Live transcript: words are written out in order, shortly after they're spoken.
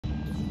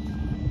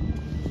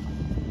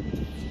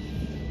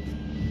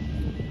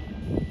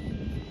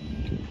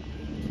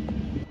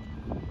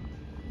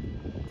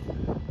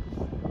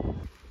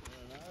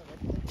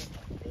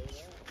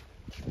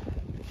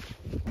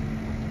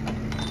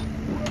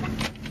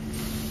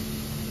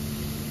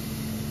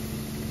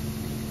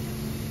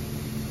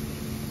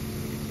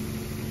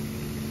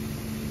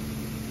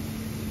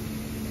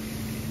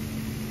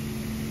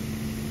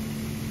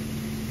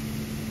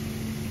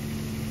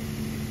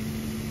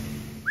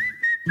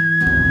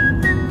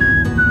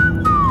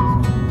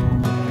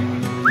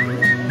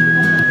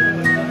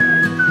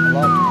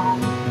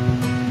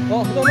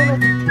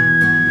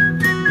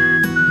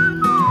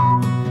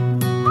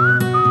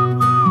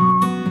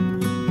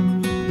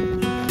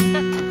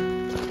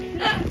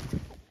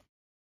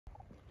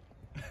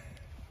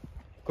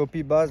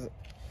Copy base.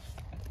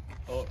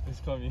 Oh, it's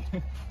coming.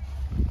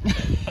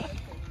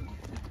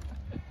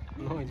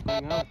 No, it's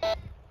going out.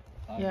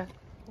 Yeah.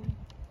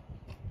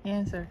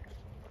 Answer.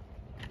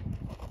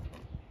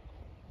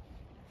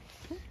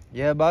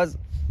 Yeah, base.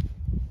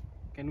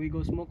 Can we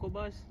go smoke,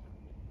 Buzz?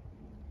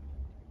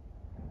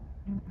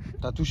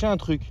 T'as touché un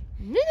truc.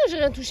 Mais non, j'ai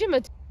rien touché,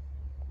 Mathieu.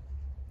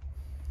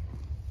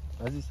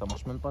 Vas-y, ça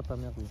marche même pas ta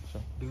mère.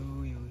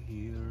 Do you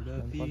hear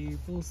the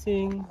people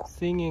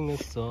singing a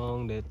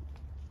song that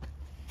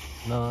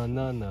na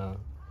na na?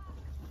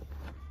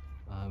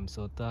 I'm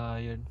so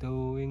tired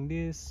doing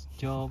this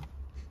job.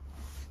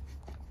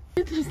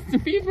 The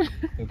people.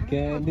 You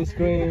can't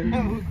scream.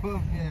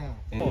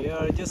 They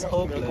are just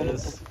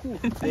hopeless.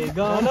 They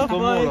gonna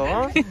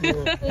fight,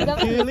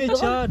 kill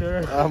each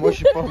other. Ah, moi je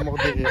suis pas mort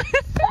de rire.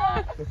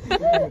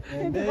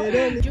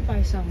 Did you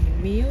buy some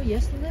meal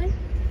yesterday?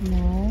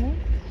 No.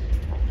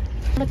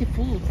 What the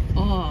food?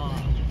 Oh.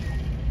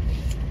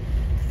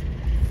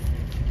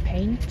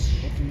 Paint.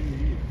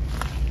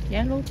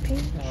 Yellow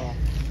paint.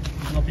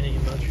 I'm not been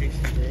eating much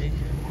recently.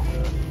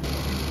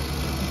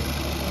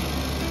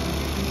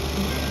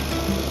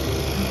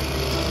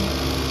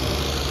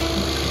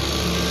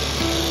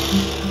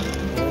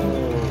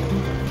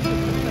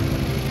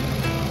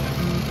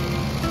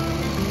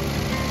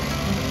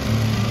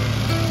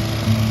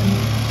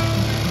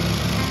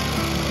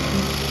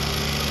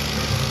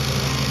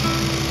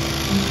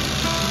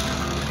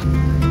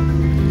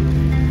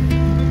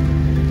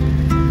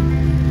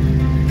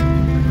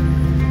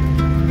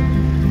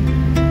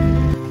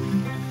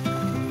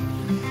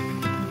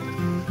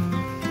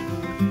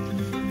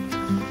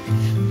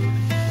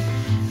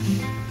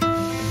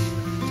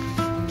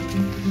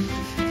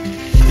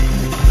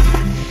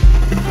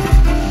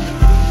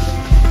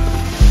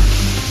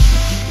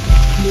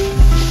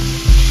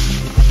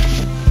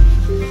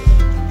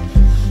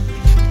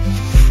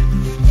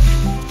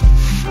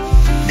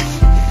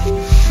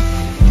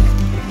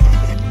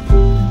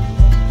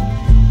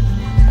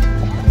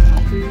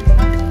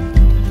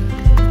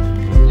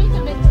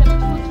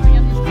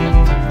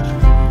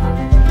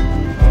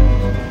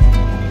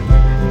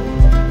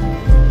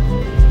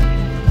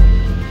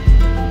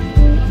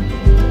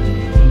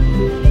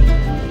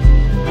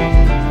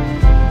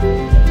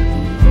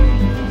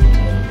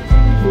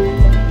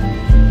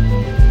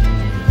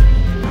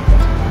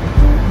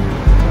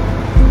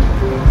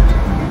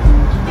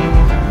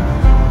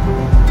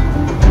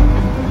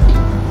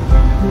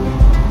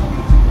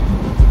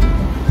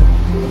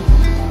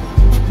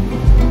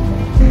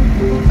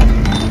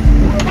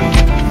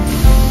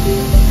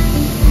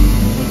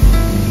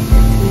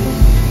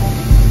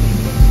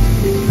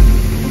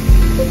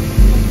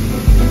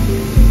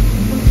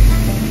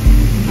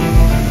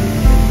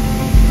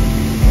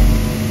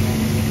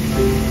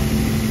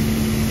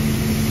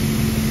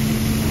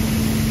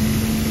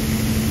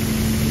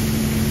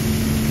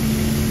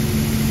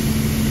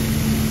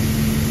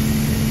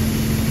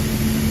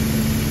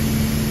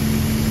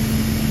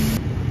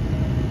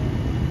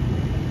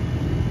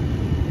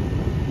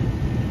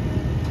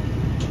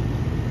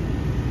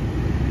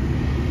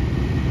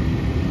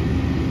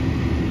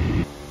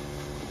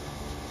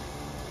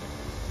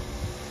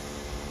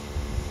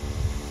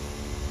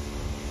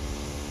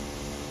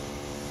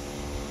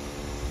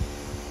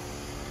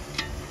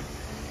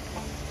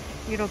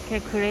 이렇게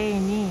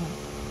그레인이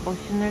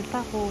머신을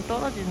타고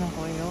떨어지는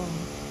거예요.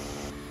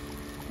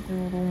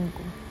 요런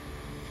거.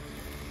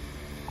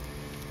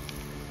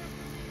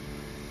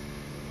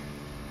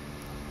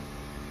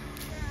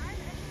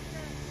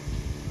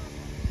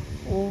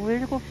 오후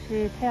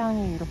 7시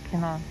태양이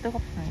이렇게나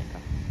뜨겁습니다.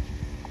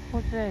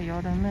 호주의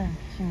여름은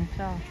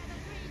진짜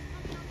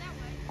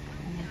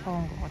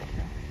무서운 것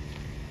같아요.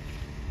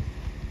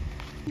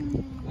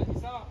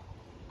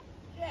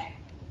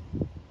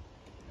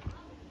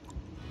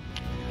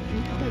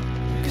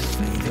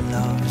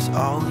 Love is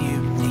all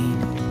you need.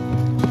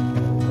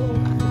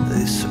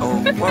 This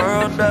whole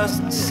world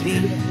doesn't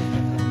see.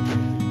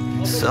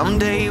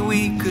 Someday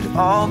we could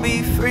all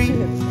be free.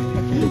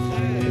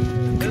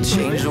 Could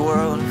change the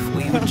world if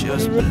we would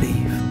just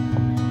believe.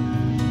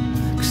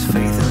 'Cause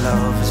faith and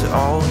love is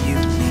all you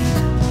need.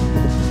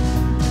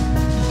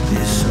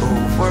 This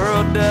whole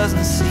world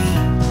doesn't see.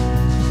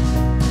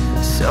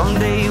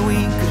 Someday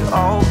we could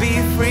all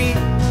be free.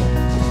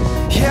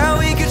 Yeah,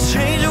 we could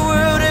change the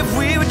world if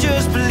we would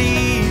just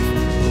believe.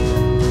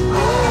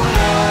 Oh,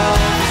 love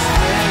is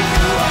where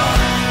you are.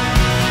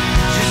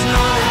 Just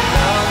know that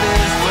love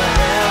is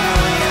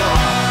wherever you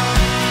are.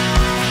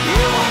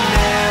 It will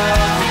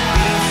never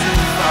be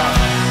too far.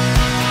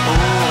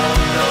 Oh,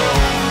 no.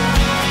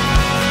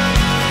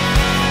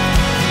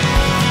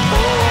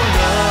 Oh,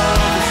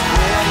 love is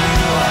where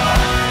you are.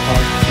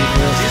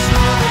 Just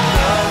know that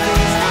love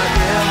is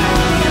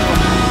wherever you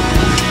are.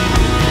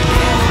 It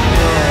will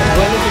never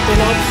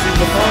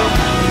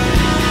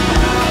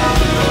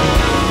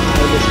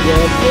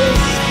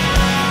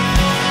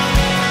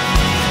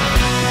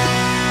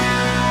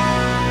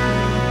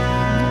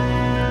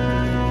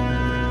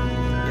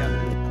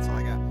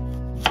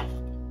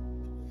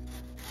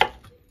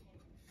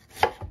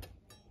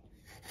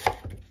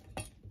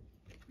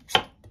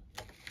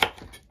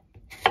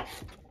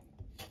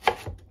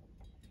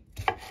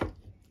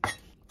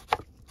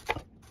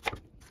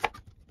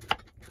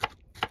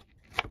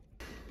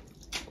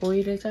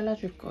오이를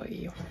잘라줄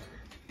거예요.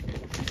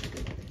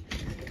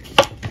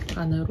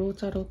 반으로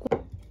자르고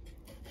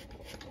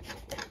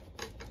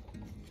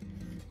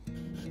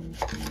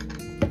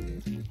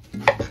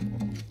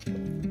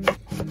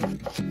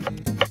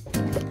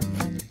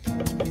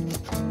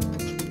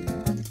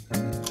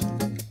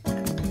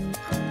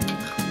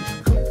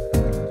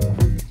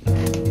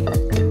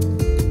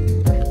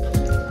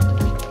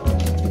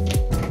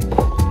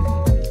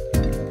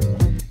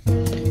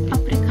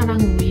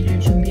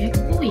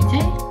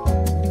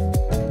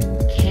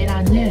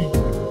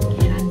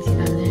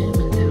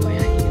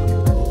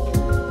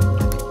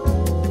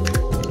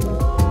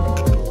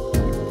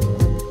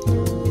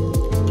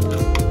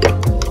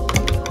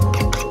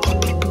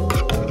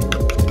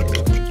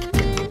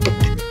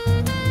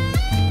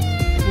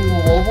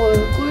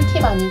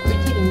아닌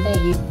꿀팁인데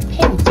이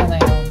팬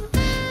있잖아요.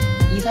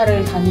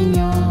 이사를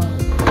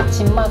다니면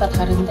집마다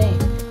다른데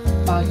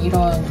막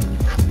이런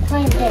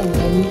프라이팬,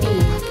 냄비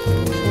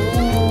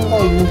좋은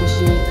거 있는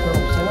곳이 별로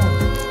없어요.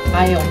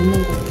 아예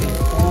없는 곳도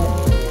있고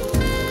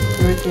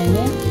그럴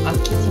때는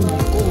아끼지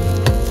말고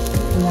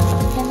그냥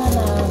팬 하나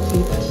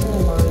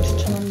구입하시는 걸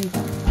추천합니다.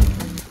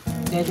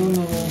 내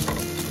돈으로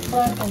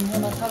프라이팬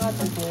하나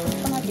사가지고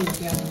편하게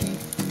요리하는 게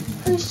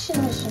훨씬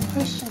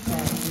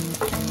좋아요.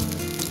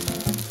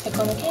 제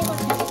거는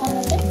K마트에서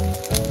샀는데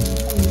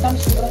한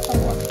 2~30불 했던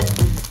것 같아요.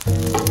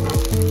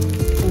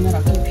 돈을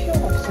아낄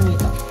필요가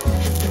없습니다.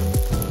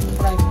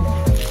 프라이팬.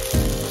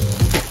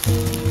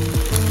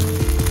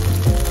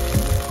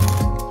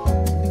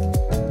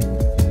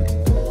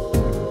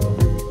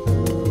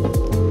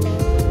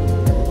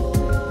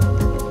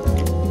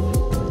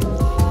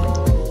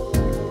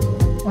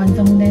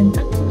 완성된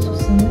땅콩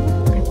소스는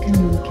약간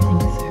이렇게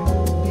생겼어요.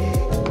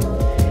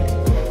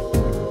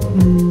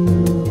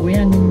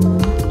 모양은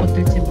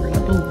어떨지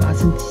몰라도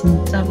맛은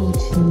진짜로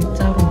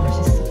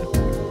맛있어요.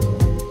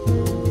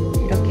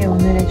 이렇게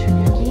오늘의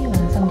저녁이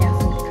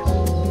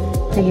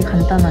완성되었습니다. 되게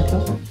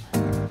간단하죠?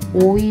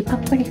 오이,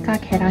 파프리카,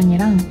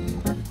 계란이랑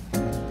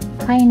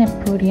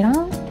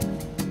파인애플이랑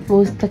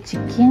로스터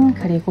치킨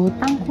그리고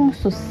땅콩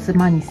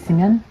소스만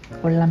있으면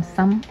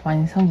월남쌈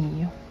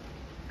완성이에요.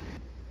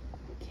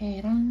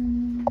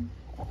 계란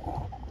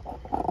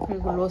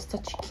그리고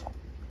로스터 치킨.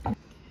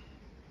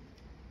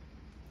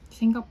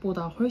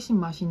 생각보다 훨씬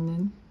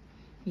맛있는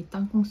이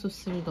땅콩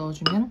소스를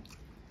넣어주면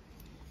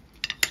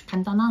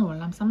간단한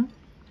월남쌈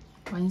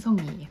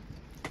완성이에요.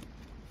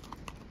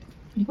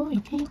 그리고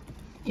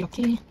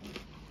이렇게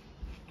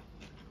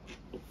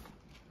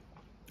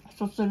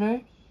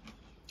소스를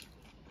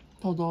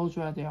더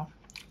넣어줘야 돼요.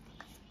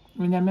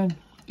 왜냐면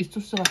이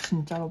소스가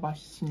진짜로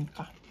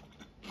맛있으니까.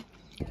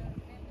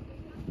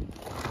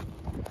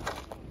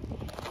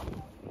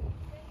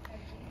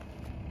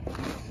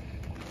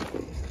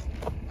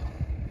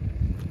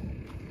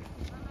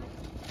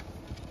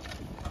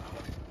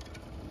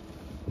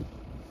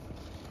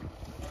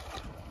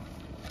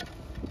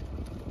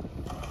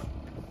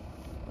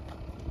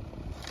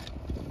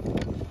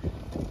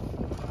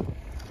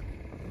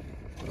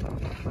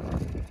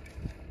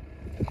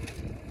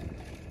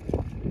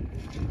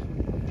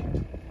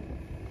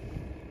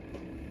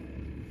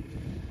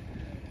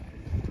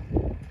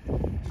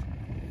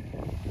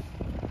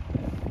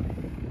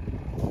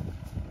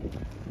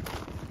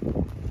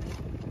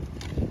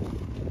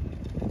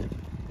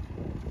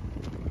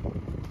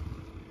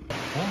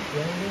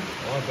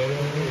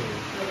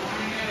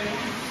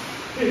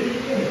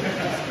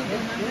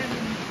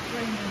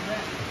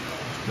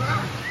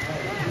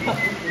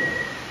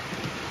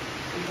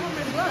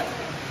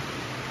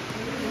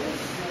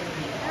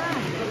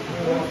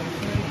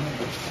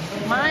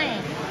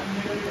 Mine.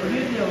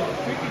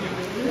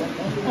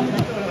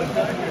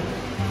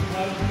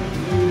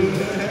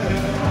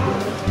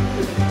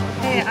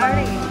 Hey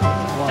Ali,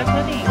 the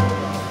pudding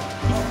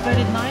is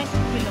very nice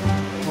film.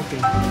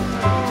 Okay.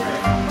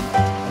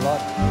 A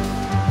lot.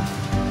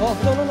 Oh,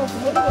 no.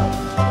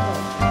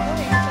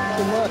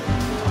 Too much.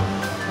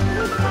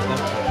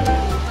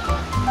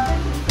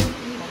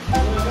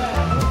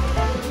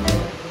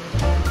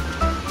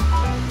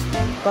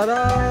 Ta-da!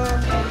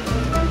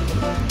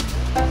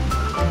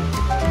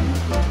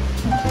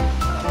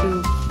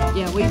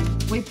 Yeah, we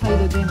played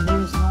the game. There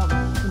was not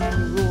too many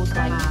rules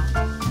like